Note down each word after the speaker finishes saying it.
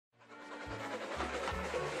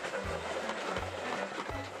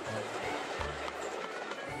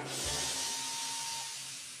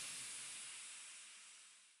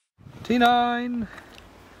T9!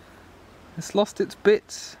 It's lost its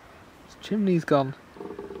bits. Its chimney's gone.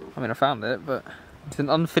 I mean, I found it, but it's an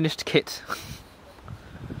unfinished kit.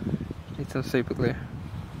 Needs some super glue.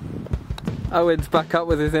 Owen's back up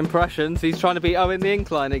with his impressions. He's trying to beat Owen the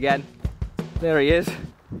incline again. There he is.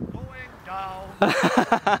 Going down.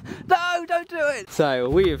 No, don't do it! So,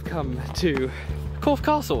 we have come to Corfe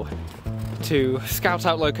Castle to scout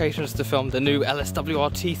out locations to film the new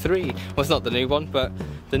LSWR T3. Well, it's not the new one, but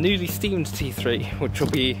the newly steamed T3, which will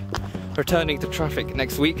be returning to traffic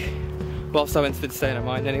next week. Whilst Owen's been staying at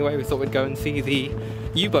mine anyway, we thought we'd go and see the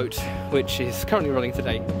U-boat, which is currently running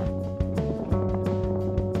today.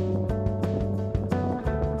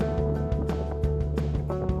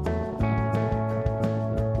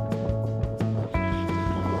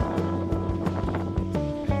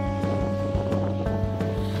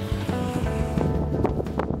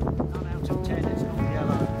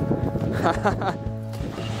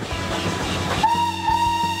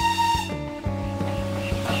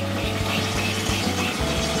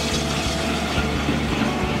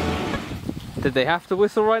 Did they have to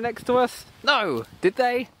whistle right next to us? No! Did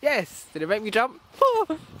they? Yes! Did it make me jump?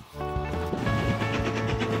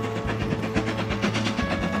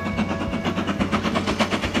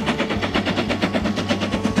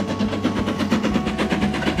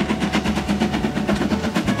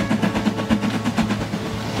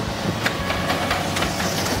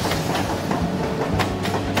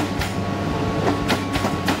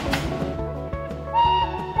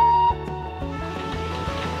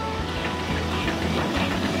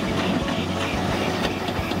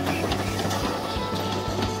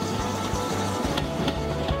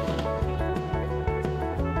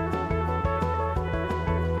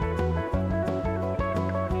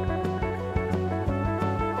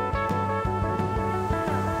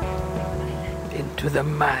 To the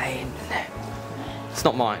mine. It's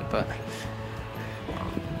not mine, but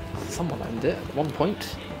someone owned it at one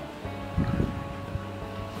point.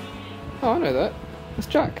 Oh, I know that. It's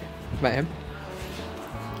Jack. Met him.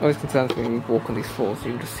 Always concerns me when you walk on these floors,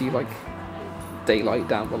 you can just see like daylight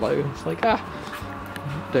down below. It's like,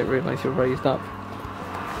 don't realise you're raised up.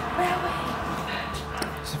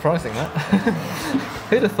 Surprising that.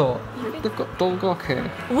 Who'd have thought? They've got Dolgok here.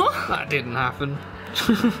 What? That didn't happen.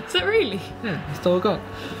 Is it really? Yeah, it's Dolgok.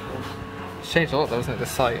 It's changed a lot though, hasn't it? The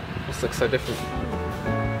site just looks so different.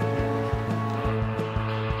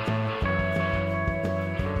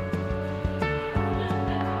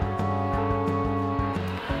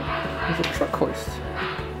 There's a truck hoist.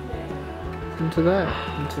 Into there.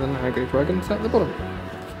 Into the narrow gauge wagons at the bottom.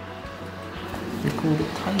 You called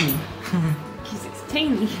it tiny. Because it's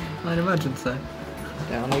tiny. I'd imagine so.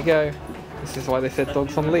 Down we go. This is why they said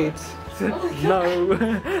dogs on leads.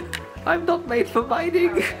 No! I'm not made for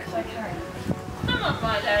mining! I'm not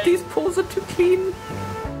my daddy. These paws are too clean!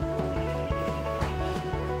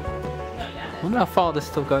 I wonder how far this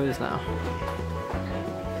still goes now.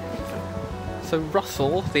 So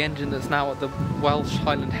Russell, the engine that's now at the Welsh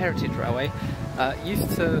Highland Heritage Railway,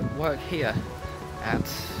 used to work here at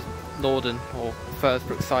Lorden or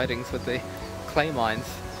Fursbrook sidings with the clay mines.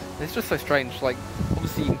 And it's just so strange, like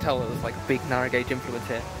obviously you can tell that there's like a big narrow gauge influence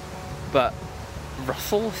here. But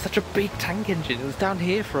Russell is such a big tank engine, it was down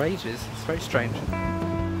here for ages. It's very strange.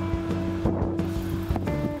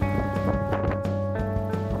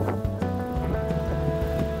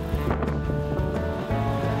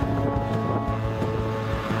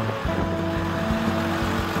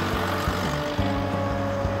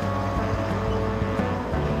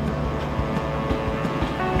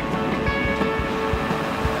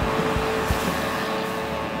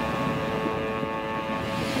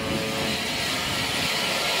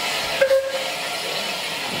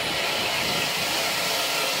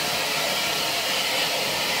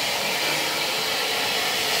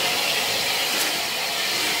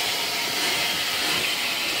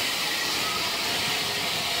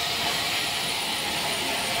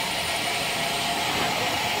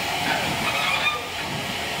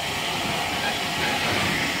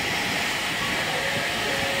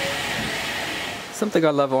 Something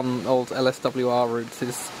I love on old LSWR routes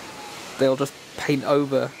is they'll just paint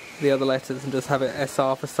over the other letters and just have it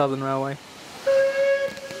SR for Southern Railway.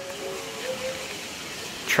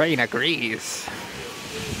 Train agrees.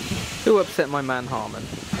 Who upset my man Harmon?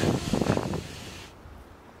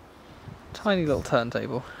 Tiny little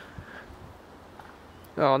turntable.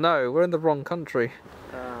 Oh no, we're in the wrong country.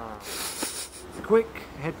 Quick,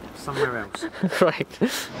 head somewhere else. Right.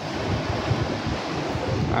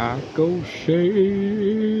 I go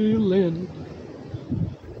sailing.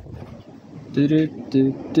 Do do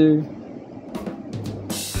do do.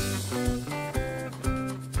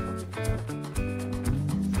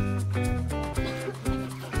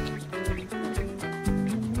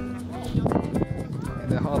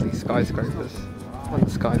 They're hardly skyscrapers when the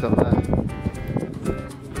sky's up there.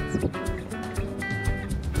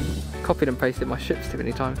 Copied and pasted my ships too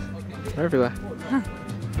many times. They're everywhere.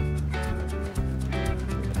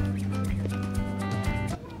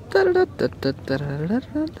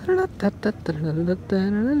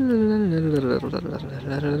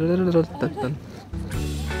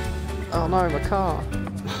 Oh no, my car.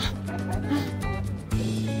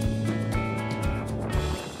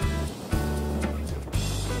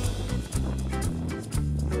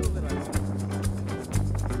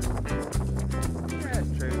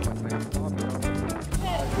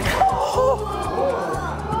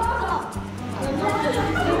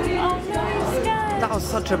 That was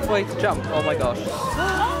such a way to jump. Oh my gosh.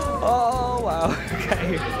 Oh wow.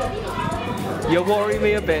 Okay. You worry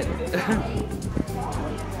me a bit.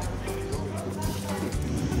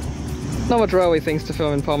 Not much railway things to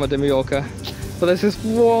film in Palma de Mallorca, but there's this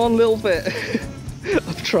one little bit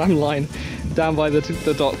of tram line down by the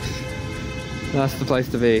docks. That's the place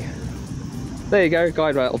to be. There you go,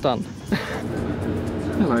 guide rail done.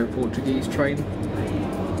 Hello, Portuguese train.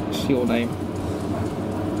 What's your name?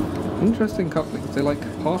 Interesting couplings. They're like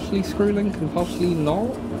partially screw link and partially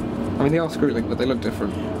not. I mean, they are screw link, but they look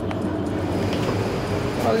different.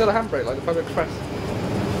 Oh, they got a handbrake like the Public Express.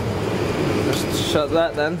 Just shut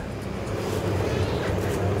that then.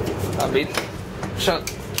 I mean, shut.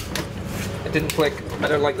 It didn't click. I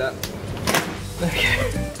don't like that. Okay.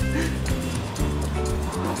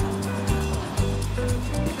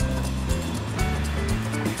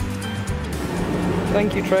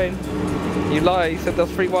 Thank you, train. You lie, you said there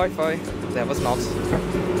was free Wi-Fi. There was not.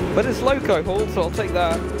 But it's loco haul, so I'll take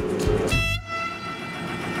that.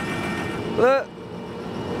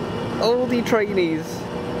 Oldie trainees.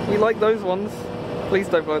 You like those ones? Please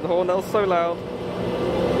don't blow the horn, that was so loud.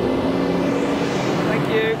 Thank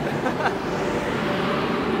you.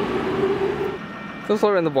 Feels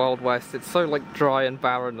like we're in the Wild West. It's so like dry and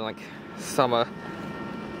barren, like summer.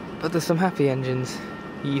 But there's some happy engines.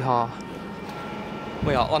 Yeehaw.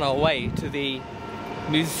 We are on our way to the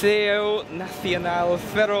Museu Nacional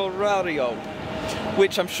Ferroviario,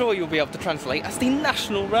 which I'm sure you'll be able to translate as the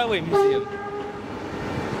National Railway Museum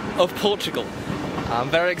of Portugal. I'm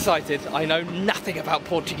very excited. I know nothing about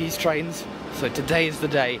Portuguese trains, so today is the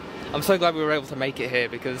day. I'm so glad we were able to make it here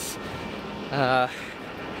because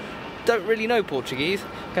don't really know Portuguese.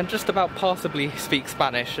 Can just about passably speak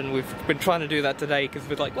Spanish, and we've been trying to do that today because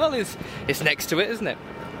we're like, well, it's next to it, isn't it?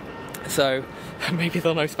 So maybe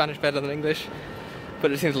they'll know Spanish better than English,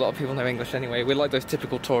 but it seems a lot of people know English anyway. We're like those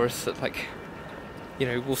typical tourists that, like, you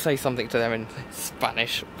know, we'll say something to them in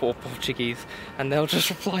Spanish or Portuguese and they'll just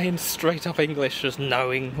reply in straight up English, just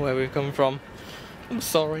knowing where we've come from. I'm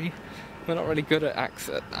sorry, we're not really good at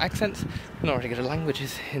accents. We're not really good at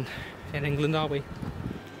languages in England, are we?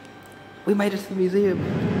 We made it to the museum.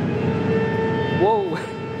 Whoa!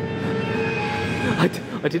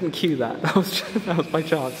 I didn't cue that. That was by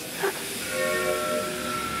chance.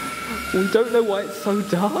 We don't know why it's so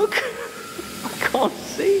dark. I can't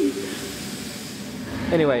see.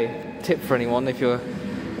 Anyway, tip for anyone if you're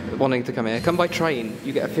wanting to come here. Come by train.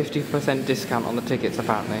 You get a 50% discount on the tickets,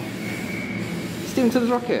 apparently.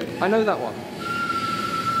 Stevenson's Rocket. I know that one.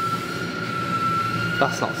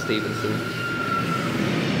 That's not Stevenson.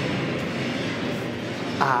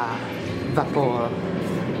 Ah, vapor.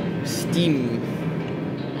 Steam.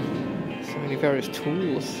 So many various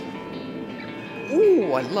tools.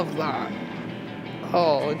 Ooh, I love that.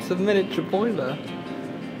 Oh, it's a miniature boiler,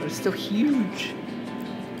 but it's still huge.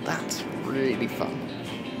 That's really fun.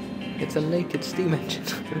 It's a naked steam engine.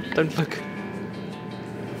 Don't look.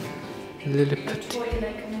 Lilliput.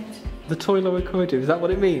 The toy locomotive, is that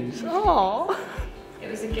what it means? Oh. It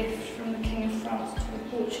was a gift from the King of France to the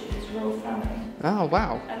Portuguese royal family. Oh,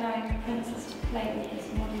 wow. Allowing the princess to play with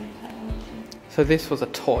this modern technology. So this was a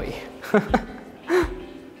toy.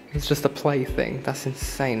 It's just a play thing. That's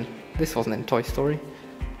insane. This wasn't in Toy Story.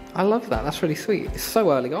 I love that. That's really sweet. It's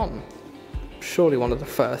so early on. Surely one of the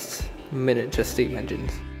first miniature steam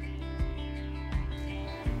engines.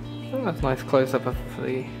 Oh, that's a nice close-up of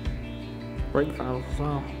the brake valves as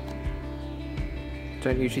well.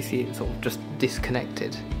 Don't usually see it sort of just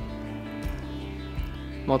disconnected.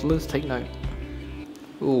 Modelers, take note.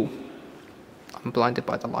 Ooh, I'm blinded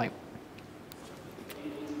by the light.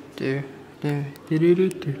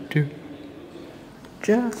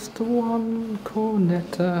 Just one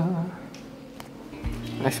cornetta.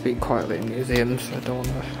 I speak quietly in museums, so I don't want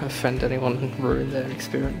to offend anyone and ruin their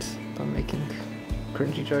experience by making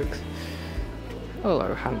cringy jokes.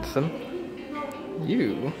 Hello, handsome.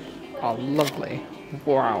 You are lovely.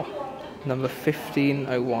 Wow. Number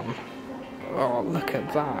 1501. Oh, look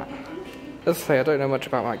at that. As I say, I don't know much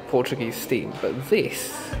about like Portuguese steam, but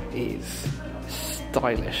this is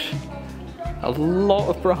stylish. A lot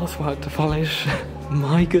of brass work to polish.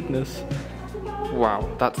 My goodness. Wow,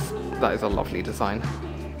 that is a lovely design.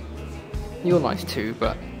 You're nice too,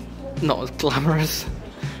 but not as glamorous.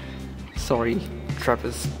 Sorry,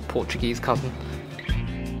 Trevor's Portuguese cousin.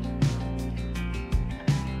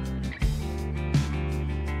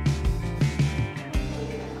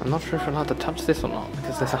 I'm not sure if I'm allowed to touch this or not,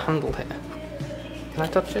 because there's a handle here. Can I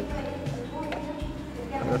touch it?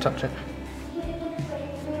 I'm gonna touch it.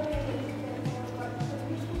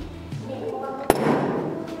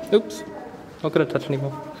 Oops, not gonna touch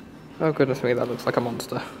anymore. Oh goodness me, that looks like a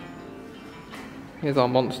monster. Here's our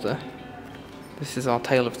monster. This is our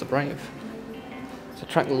Tale of the Brave. It's a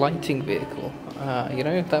track lighting vehicle. You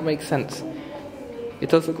know, that makes sense. It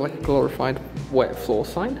does look like a glorified wet floor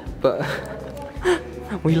sign, but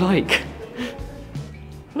we like.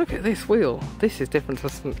 Look at this wheel. This is different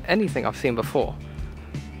to anything I've seen before.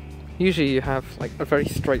 Usually you have like a very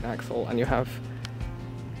straight axle and you have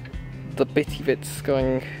the bitty bits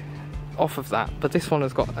going off of that, but this one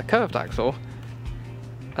has got a curved axle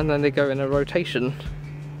and then they go in a rotation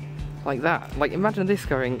like that. Like imagine this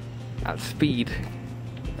going at speed,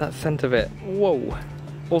 that centre bit. Whoa.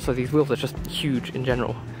 Also these wheels are just huge in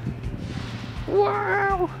general.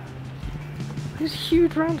 Wow, this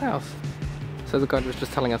huge roundhouse. So the guy was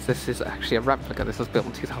just telling us this is actually a replica. This was built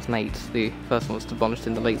in 2008. The first one was demolished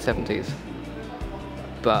in the late 70s.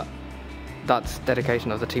 But that's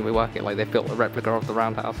dedication of the team we work at. Like they've built a replica of the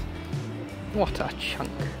roundhouse. What a chunk.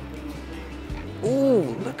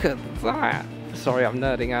 Ooh, look at that. Sorry, I'm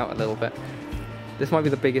nerding out a little bit. This might be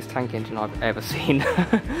the biggest tank engine I've ever seen.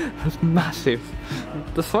 That's massive.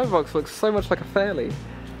 The side box looks so much like a Fairley.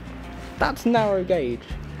 That's narrow gauge.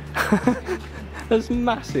 That's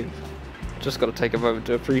massive. Just got to take a moment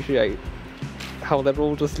to appreciate how they're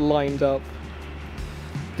all just lined up.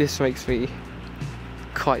 This makes me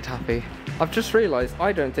quite happy. I've just realised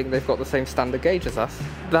I don't think they've got the same standard gauge as us.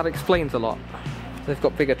 That explains a lot. They've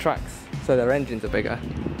got bigger tracks, so their engines are bigger.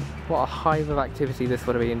 What a hive of activity this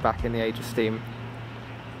would have been back in the age of steam.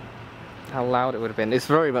 How loud it would have been. It's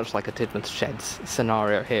very much like a Tidmouth sheds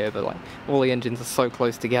scenario here, but like all the engines are so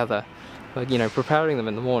close together. But you know, preparing them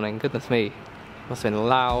in the morning, goodness me, must have been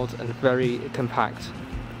loud and very compact.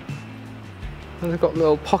 And they've got a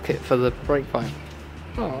little pocket for the brake pipe.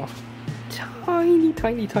 Oh, tiny,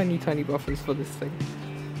 tiny, tiny, tiny buffers for this thing.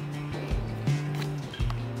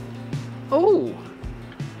 Oh,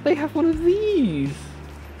 they have one of these.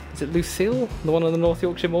 Is it Lucille, the one on the North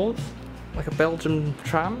Yorkshire moors? Like a Belgian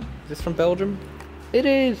tram? Is this from Belgium? It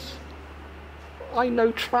is! I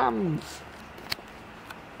know trams!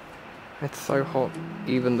 It's so hot,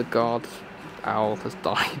 even the guard owl has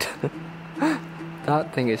died.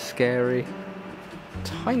 That thing is scary.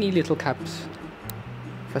 Tiny little cabs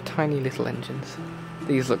for tiny little engines.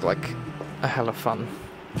 These look like a hell of fun.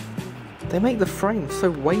 They make the frame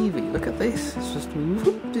so wavy. Look at this. It's just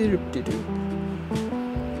whoop-de-doop-de-doo.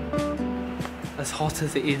 As hot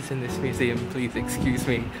as it is in this museum, please excuse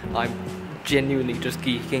me. I'm genuinely just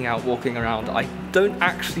geeking out walking around. I don't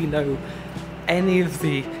actually know any of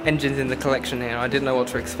the engines in the collection here. I didn't know what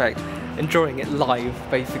to expect. Enjoying it live,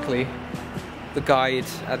 basically. The guide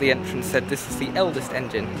at the entrance said this is the eldest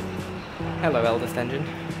engine. Hello, eldest engine.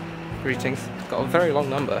 Greetings. It's got a very long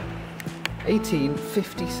number.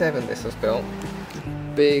 1857 this was built.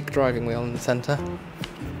 Big driving wheel in the centre.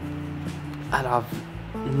 And I've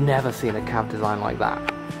never seen a cab design like that.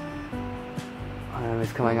 I don't know if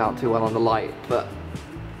it's coming out too well on the light, but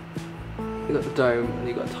you've got the dome and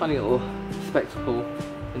you've got a tiny little spectacle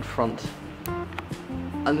in front.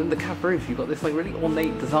 And then the cab roof, you've got this like really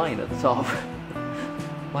ornate design at the top.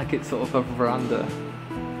 Like it's sort of a veranda.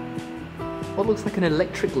 What looks like an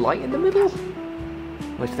electric light in the middle?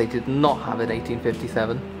 Which they did not have in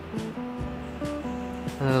 1857.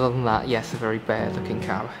 And other than that, yes, a very bare looking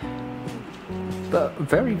cab. But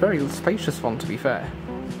very, very spacious one, to be fair.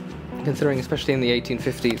 Considering, especially in the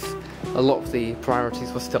 1850s, a lot of the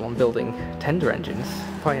priorities were still on building tender engines,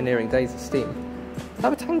 pioneering days of steam. To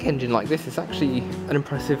have a tank engine like this is actually an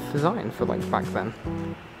impressive design for like back then.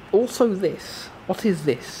 Also this, what is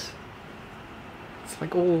this? It's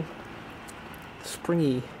like all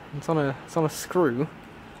springy, it's on a screw.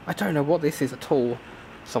 I don't know what this is at all.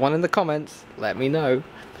 Someone in the comments, let me know,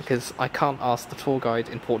 because I can't ask the tour guide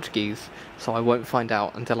in Portuguese, so I won't find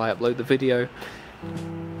out until I upload the video.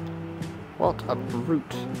 What a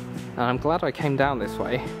brute. And I'm glad I came down this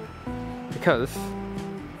way, because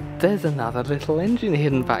there's another little engine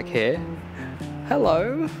hidden back here.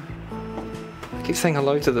 Hello. I keep saying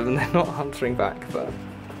hello to them and they're not answering back, but...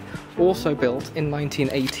 Also built in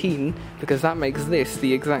 1918, because that makes this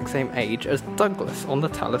the exact same age as Douglas on the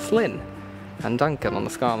Talus Lynn, and Duncan on the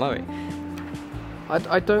Scarloey.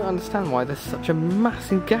 I don't understand why there's such a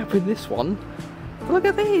massive gap in this one. Look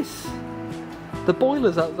at this! The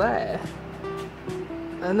boiler's up there,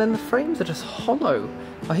 and then the frames are just hollow.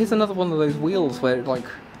 Oh, here's another one of those wheels where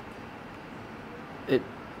it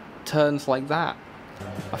turns like that.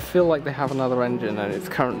 I feel like they have another engine and it's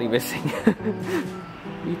currently missing.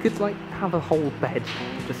 You could like have a whole bed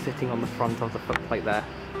just sitting on the front of the footplate there.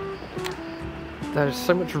 There's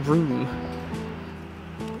so much room.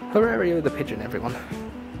 Horario the pigeon, everyone.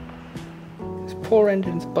 This poor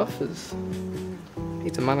engine's buffers.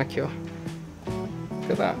 Needs a manicure.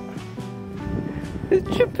 Look at that. It's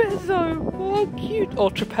Trapezzo! Oh, cute! Or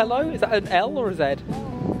Trapello? Is that an L or a Z?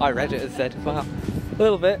 I read it as Z. Wow. A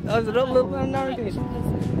little bit. Oh, is it a little bit narrowed?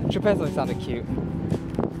 Trapezzo sounded cute.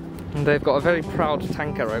 And they've got a very proud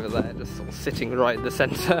tanker over there, just sort of sitting right in the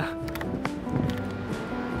centre.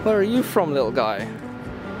 Where are you from, little guy?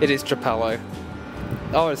 It is Trapello.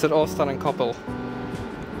 Oh, it's an Ostan and Koppel.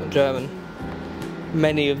 German.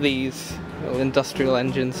 Many of these little industrial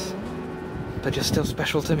engines, but just still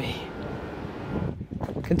special to me.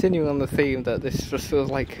 Continuing on the theme that this just feels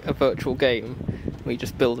like a virtual game, where you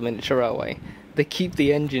just build a miniature railway. They keep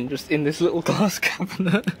the engine just in this little glass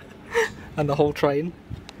cabinet, and the whole train.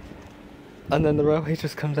 And then the railway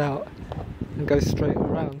just comes out and goes straight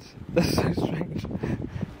around. That's so strange.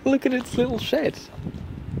 Look at its little shed.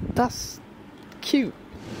 That's cute.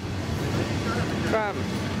 Tram.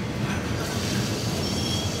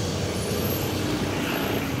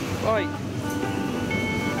 Right.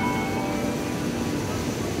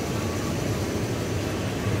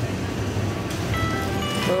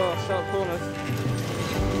 Oh, sharp corners.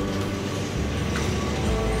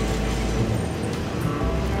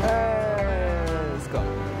 It's gone.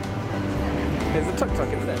 There's a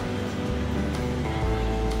tuk-tuk instead.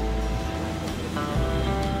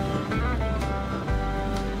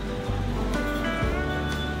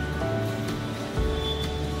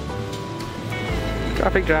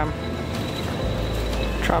 Traffic jam.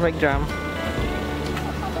 Traffic jam.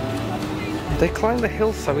 They climb the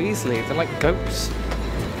hill so easily, they're like goats.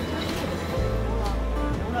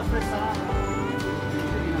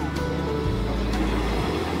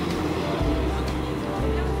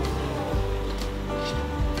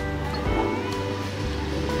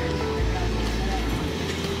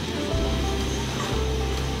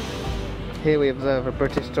 Here we observe a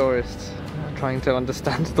British tourist trying to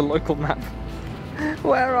understand the local map.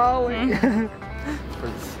 Where are we?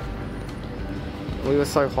 We were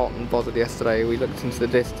so hot and bothered yesterday, we looked into the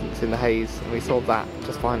distance in the haze and we saw that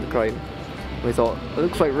just behind the crane. We thought, it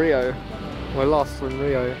looks like Rio. We're lost, we're in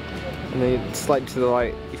Rio. And then slightly to the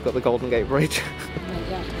right, you've got the Golden Gate Bridge.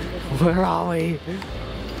 Where are we?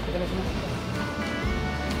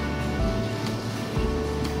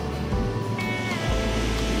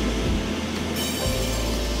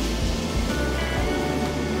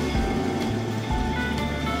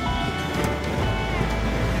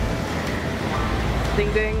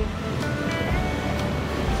 Ding ding.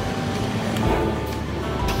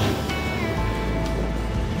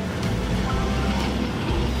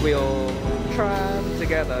 We all tram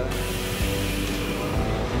together.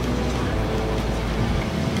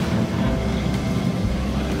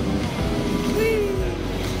 Whee!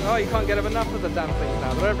 Oh, you can't get enough of the damn things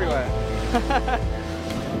now, they're everywhere.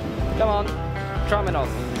 Come on, tramming off.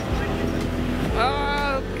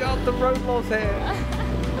 Oh god, the road law's here.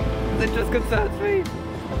 It just concerns me.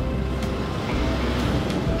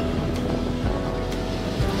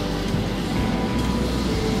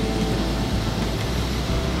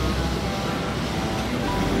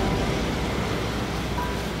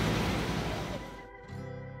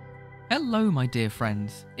 Hello my dear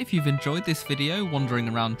friends, if you've enjoyed this video wandering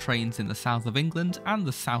around trains in the south of England and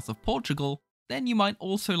the south of Portugal, then you might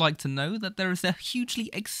also like to know that there is a hugely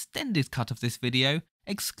extended cut of this video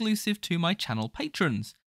exclusive to my channel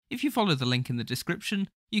patrons. If you follow the link in the description,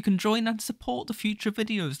 you can join and support the future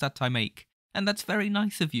videos that I make, and that's very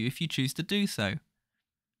nice of you if you choose to do so.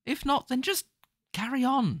 If not, then just carry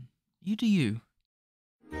on. You do you.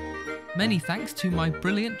 Many thanks to my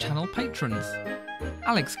brilliant channel patrons: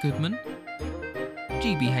 Alex Goodman,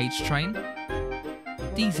 GBH Train,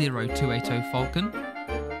 D0280 Falcon,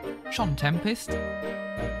 Sean Tempest,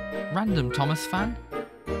 Random Thomas Fan,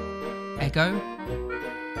 Ego,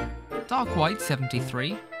 Dark White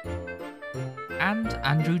 73, and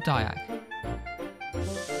Andrew Diag.